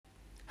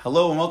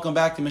Hello and welcome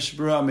back to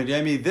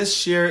MishnaBeruraPodcast. This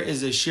shir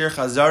is a shir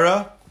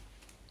Chazarah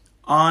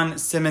on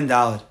Siman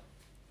Daled.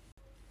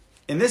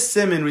 In this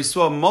Siman, we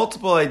saw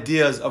multiple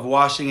ideas of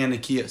washing and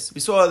Nekiyas.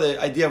 We saw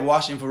the idea of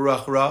washing for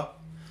Ruach Ra,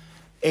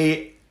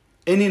 a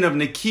inyan of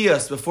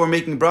Nekiyas before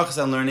making brachas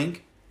and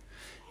learning,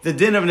 the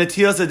din of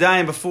Netilas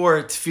Yadayim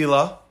before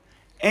Tefillah,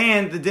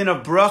 and the din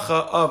of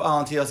bracha of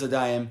Al Netilas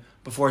Yadayim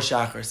before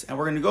Shachris. And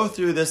we're going to go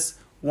through this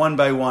one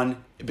by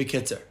one,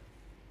 B'kitzer.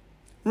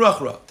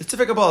 Ruach Ra. The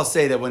Tzifik Kabbalah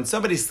say that when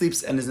somebody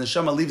sleeps and his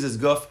neshama leaves his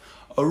guf,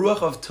 a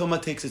ruach of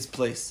tumah takes its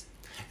place.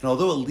 And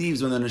although it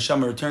leaves when the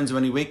neshama returns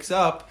when he wakes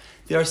up,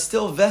 there are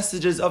still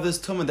vestiges of this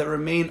tumah that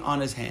remain on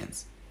his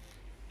hands,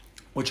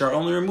 which are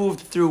only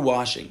removed through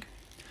washing.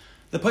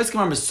 The Poskim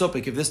are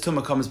mesupik if this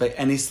tumah comes by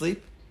any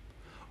sleep,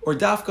 or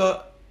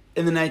dafka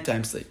in the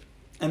nighttime sleep.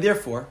 And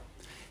therefore,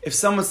 if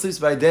someone sleeps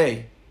by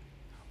day,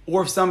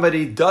 or if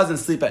somebody doesn't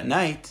sleep at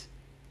night,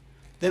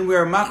 then we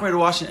are machmer to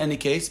wash in any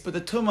case, but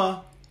the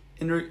tumah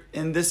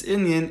in this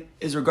inyan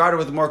is regarded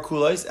with more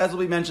kulais, as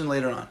will be mentioned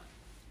later on.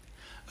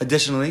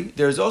 Additionally,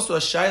 there is also a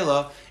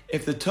shaila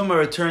if the tumah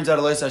returns out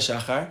of lois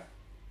hashachar,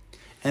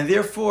 and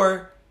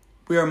therefore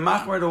we are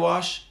machmer to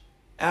wash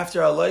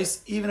after our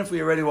lois, even if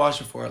we already washed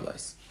before our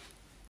lois.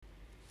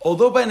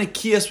 Although by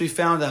Nekiyas we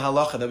found a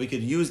halacha that we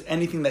could use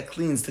anything that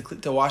cleans to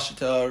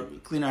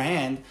clean our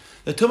hand,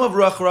 the tumah of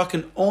Ruach Ra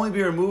can only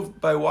be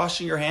removed by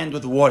washing your hand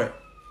with water.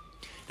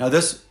 Now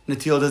this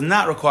Netil does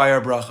not require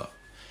a bracha.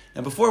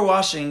 Now before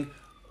washing,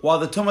 while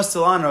the tumah is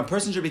still on, a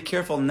person should be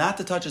careful not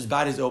to touch his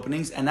body's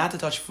openings and not to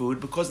touch food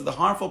because of the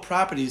harmful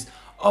properties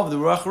of the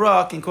Ruach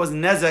Ra can cause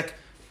nezek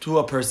to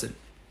a person.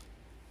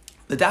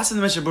 The das of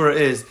the MishnaBerura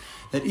is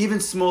that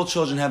even small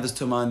children have this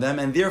tumah on them,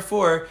 and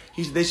therefore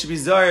they should be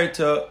desired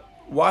to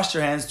wash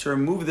their hands to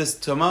remove this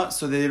tumah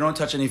so that they don't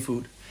touch any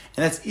food.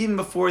 And that's even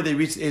before they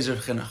reach the age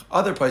of chinuch.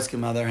 Other poskim,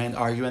 on the other hand,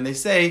 argue and they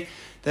say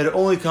that it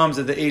only comes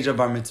at the age of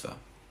bar mitzvah.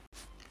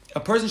 A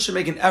person should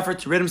make an effort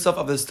to rid himself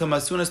of this tumah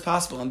as soon as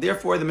possible, and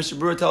therefore the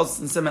MishnaBerura tells us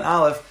in Siman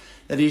Aleph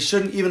that he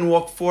shouldn't even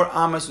walk 4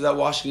 amas without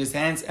washing his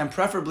hands, and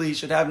preferably he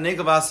should have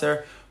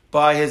negavaser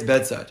by his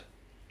bedside.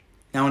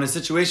 Now, in a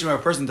situation where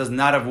a person does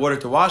not have water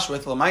to wash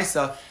with,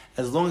 lamaisa,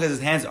 as long as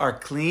his hands are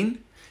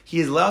clean,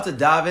 he is allowed to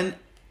daven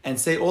and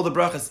say all the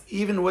brachas,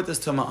 even with this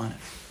tumah on it.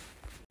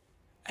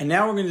 And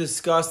now we're going to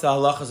discuss the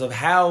halachas of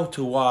how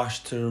to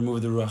wash to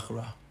remove the Ruach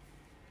Ra.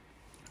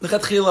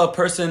 L'chatchila, a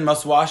person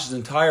must wash his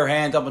entire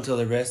hand up until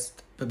the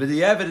wrist, but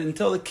b'di'evet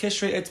until the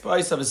kishrei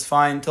etzba'is of his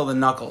fine, until the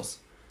knuckles.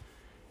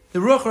 The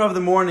Ruach Ra of the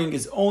morning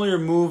is only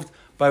removed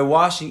by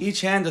washing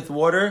each hand with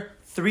water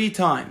 3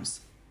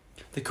 times.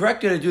 The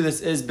correct way to do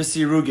this is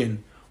b'sirugin,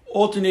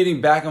 alternating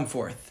back and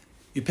forth.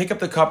 You pick up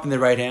the cup in the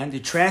right hand,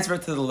 you transfer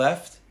it to the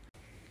left,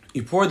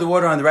 you pour the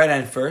water on the right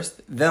hand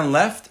first, then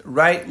left,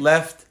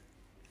 left,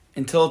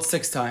 until it's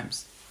 6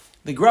 times.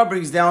 The Gra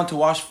brings down to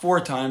wash 4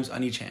 times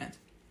on each hand.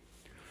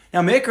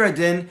 Now, Me'ikar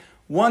Adin,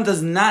 one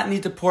does not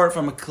need to pour it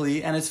from a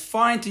kli, and it's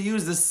fine to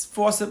use this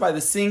faucet by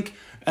the sink,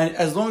 and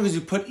as long as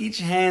you put each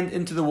hand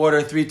into the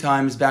water 3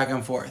 times back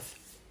and forth.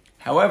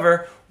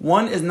 However,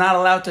 one is not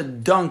allowed to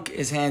dunk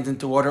his hands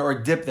into water or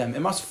dip them. It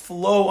must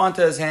flow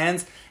onto his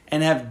hands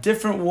and have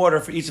different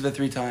water for each of the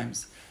 3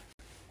 times.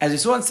 As we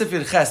saw in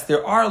Sifir Ches,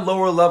 there are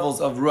lower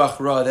levels of Ruach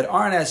Ra that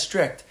aren't as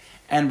strict,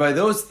 and by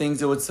those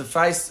things it would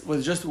suffice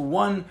with just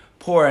 1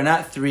 pour and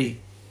not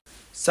 3.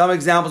 Some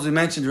examples we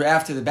mentioned were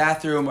after the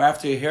bathroom, or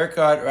after a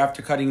haircut, or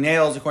after cutting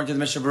nails, according to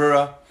the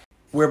MishnaBerura,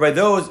 whereby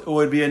those it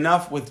would be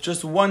enough with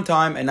just 1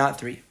 time and not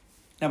 3.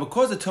 Now,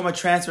 because the tumah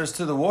transfers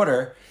to the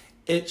water,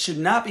 it should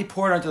not be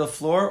poured onto the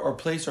floor or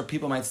place where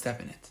people might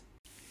step in it.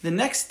 The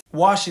next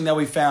washing that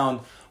we found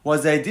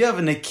was the idea of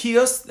a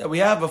nekiyos that we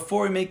have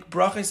before we make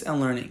brachas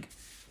and learning.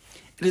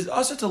 It is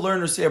also to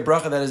learn or say a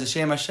bracha that is a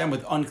Shem Hashem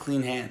with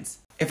unclean hands.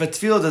 If a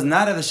tefillah does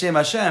not have the Shem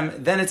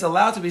Hashem, then it's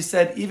allowed to be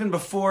said even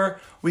before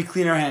we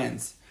clean our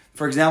hands.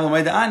 For example,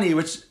 Maida'ani,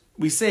 which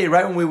we say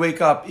right when we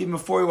wake up, even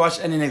before we wash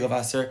any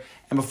negavaser,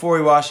 and before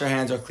we wash our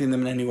hands or clean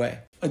them in any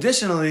way.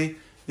 Additionally,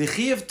 the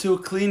chiyuv to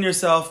clean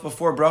yourself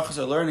before brachas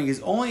or learning is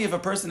only if a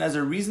person has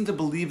a reason to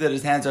believe that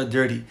his hands are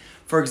dirty.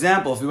 For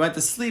example, if he went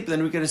to sleep,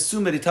 then we can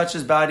assume that he touched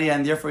his body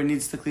and therefore he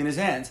needs to clean his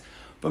hands.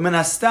 But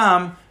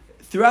minastam,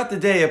 throughout the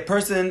day, a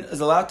person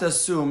is allowed to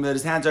assume that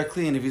his hands are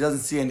clean if he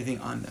doesn't see anything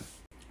on them.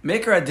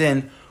 Me'ikar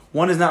Adin,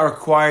 one is not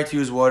required to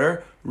use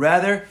water.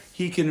 Rather,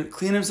 he can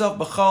clean himself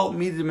b'chal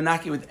midid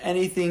menaki with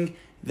anything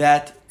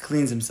that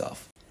cleans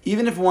himself.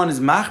 Even if one is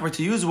machmer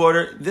to use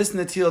water, this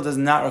netil does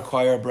not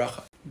require a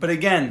bracha. But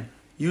again,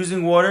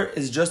 using water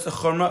is just a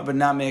chumrah, but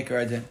not Me'ikar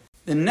Adin.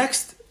 The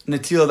next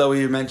netil that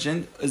we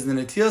mentioned is the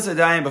Netilas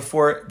Yadayim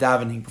before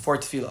davening, before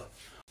tefillah.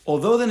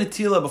 Although the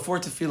netila before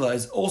tefillah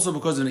is also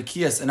because of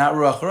Nekiyas and not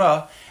Ruach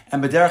Ra,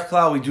 and b'derech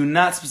klal we do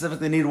not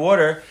specifically need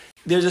water,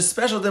 there's a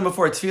special din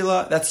before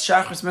tefillah, that's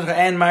Shachris, Mincha,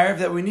 and Ma'ariv,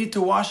 that we need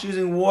to wash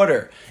using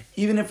water,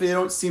 even if they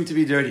don't seem to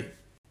be dirty.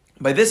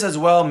 By this as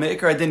well,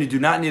 Me'ikar Adin, you do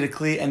not need a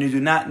kli, and you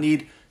do not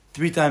need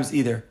 3 times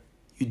either.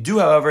 You do,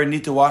 however,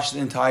 need to wash the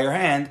entire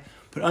hand,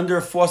 but under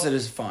a faucet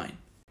is fine.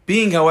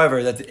 Being,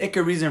 however, that the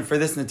ikar reason for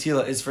this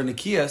netila is for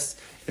nikiyas,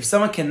 if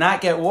someone cannot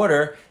get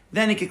water,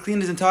 then he could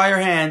clean his entire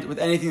hand with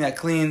anything that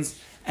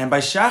cleans, and by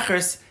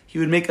shachris, he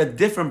would make a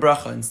different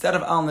bracha. Instead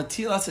of al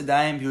netilas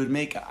yadayim, he would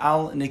make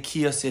al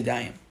nikiyas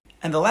yadayim.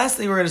 And the last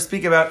thing we're going to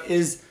speak about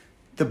is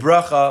the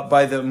bracha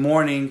by the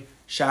morning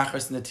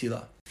shachris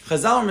netila.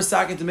 Chazal are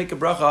misakin to make a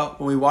bracha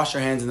when we wash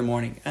our hands in the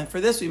morning. And for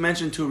this we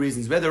mentioned two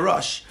reasons. We had the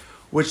rush,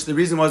 which the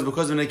reason was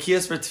because of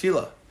nikiyas for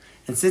tefillah.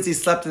 And since he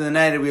slept in the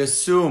night, we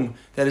assume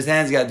that his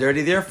hands got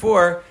dirty.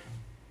 Therefore,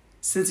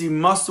 since he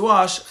must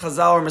wash,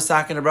 Chazal are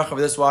misakin a bracha for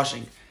this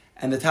washing.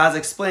 And the Taz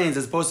explains,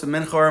 as opposed to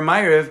mincha or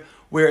ma'ariv,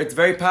 where it's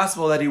very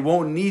possible that he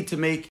won't need to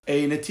make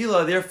a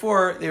netila,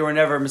 therefore they were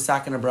never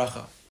misakin a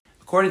bracha.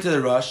 According to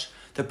the Rush,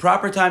 the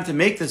proper time to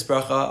make this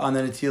bracha on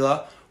the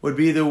netila would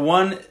be the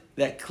one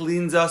that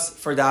cleans us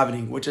for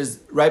davening, which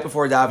is right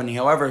before davening.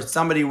 However, if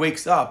somebody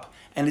wakes up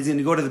and is going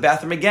to go to the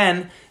bathroom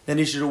again, then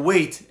he should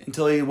wait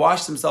until he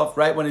washes himself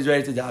right when he's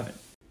ready to daven.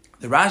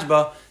 The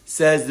Rashba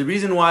says the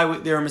reason why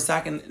they were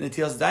misakin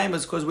netilas daim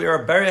is because we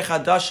are a berech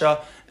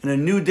hadasha, and a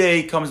new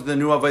day comes with a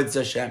new avodas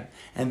Hashem.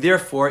 And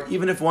therefore,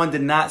 even if one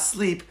did not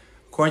sleep,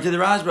 according to the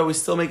Rashba, we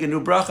still make a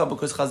new bracha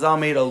because Chazal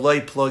made a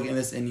loy plug in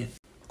this inyan.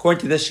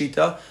 According to this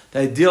shita, the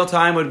ideal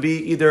time would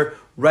be either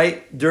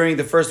right during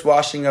the first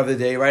washing of the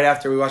day, right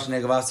after we wash the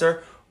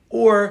negavaser,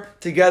 or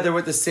together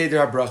with the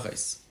Seder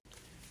HaBrachos.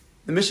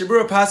 The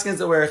MishnaBeruraPodcast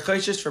that we're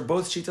chayshish for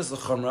both shitas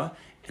l'chumra,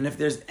 and if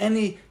there's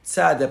any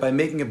tzad that by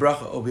making a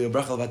bracha, it will be a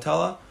bracha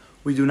l'vatala,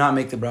 we do not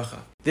make the bracha.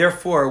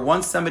 Therefore,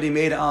 once somebody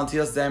made al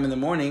netilas dam in the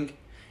morning,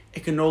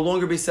 it can no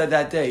longer be said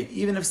that day,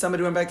 even if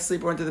somebody went back to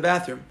sleep or went to the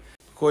bathroom.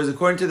 Because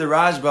according to the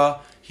Rashba,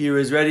 he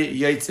is ready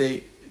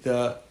yaitse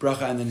the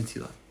bracha and the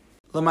netila.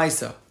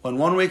 Lamaisa, when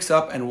one wakes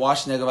up and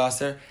washes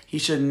negavaser, he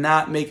should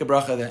not make a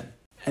bracha then.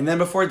 And then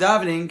before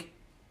davening,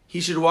 he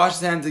should wash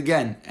his hands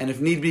again, and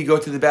if need be, go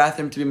to the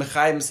bathroom to be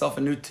mechayim himself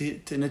a new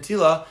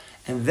netila,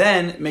 and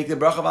then make the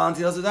bracha of al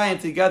netilas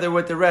yadayim together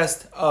with the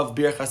rest of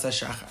birchas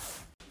hashachar.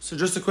 So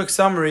just a quick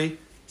summary,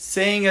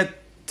 saying a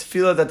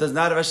tefillah that does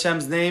not have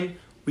Hashem's name,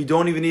 we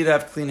don't even need to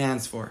have clean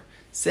hands for.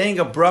 Saying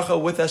a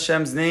bracha with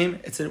Hashem's name,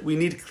 we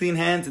need clean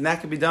hands, and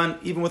that can be done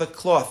even with a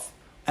cloth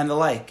and the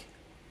like.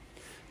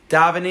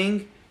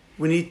 Davening,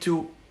 we need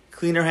to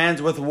clean our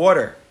hands with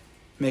water,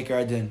 make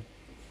our din.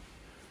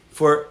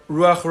 For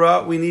ruach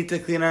ra, we need to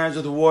clean our hands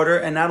with water,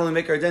 and not only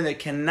make our din, it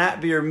cannot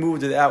be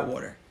removed without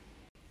water.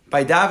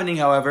 By davening,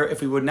 however,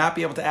 if we would not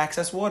be able to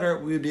access water,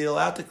 we would be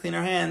allowed to clean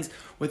our hands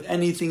with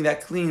anything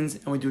that cleans,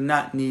 and we do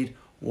not need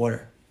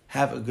water.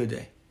 Have a good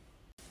day.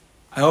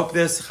 I hope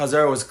this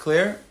Chazarah was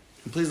clear,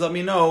 and please let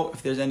me know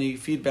if there's any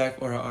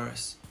feedback or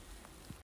ha'aras.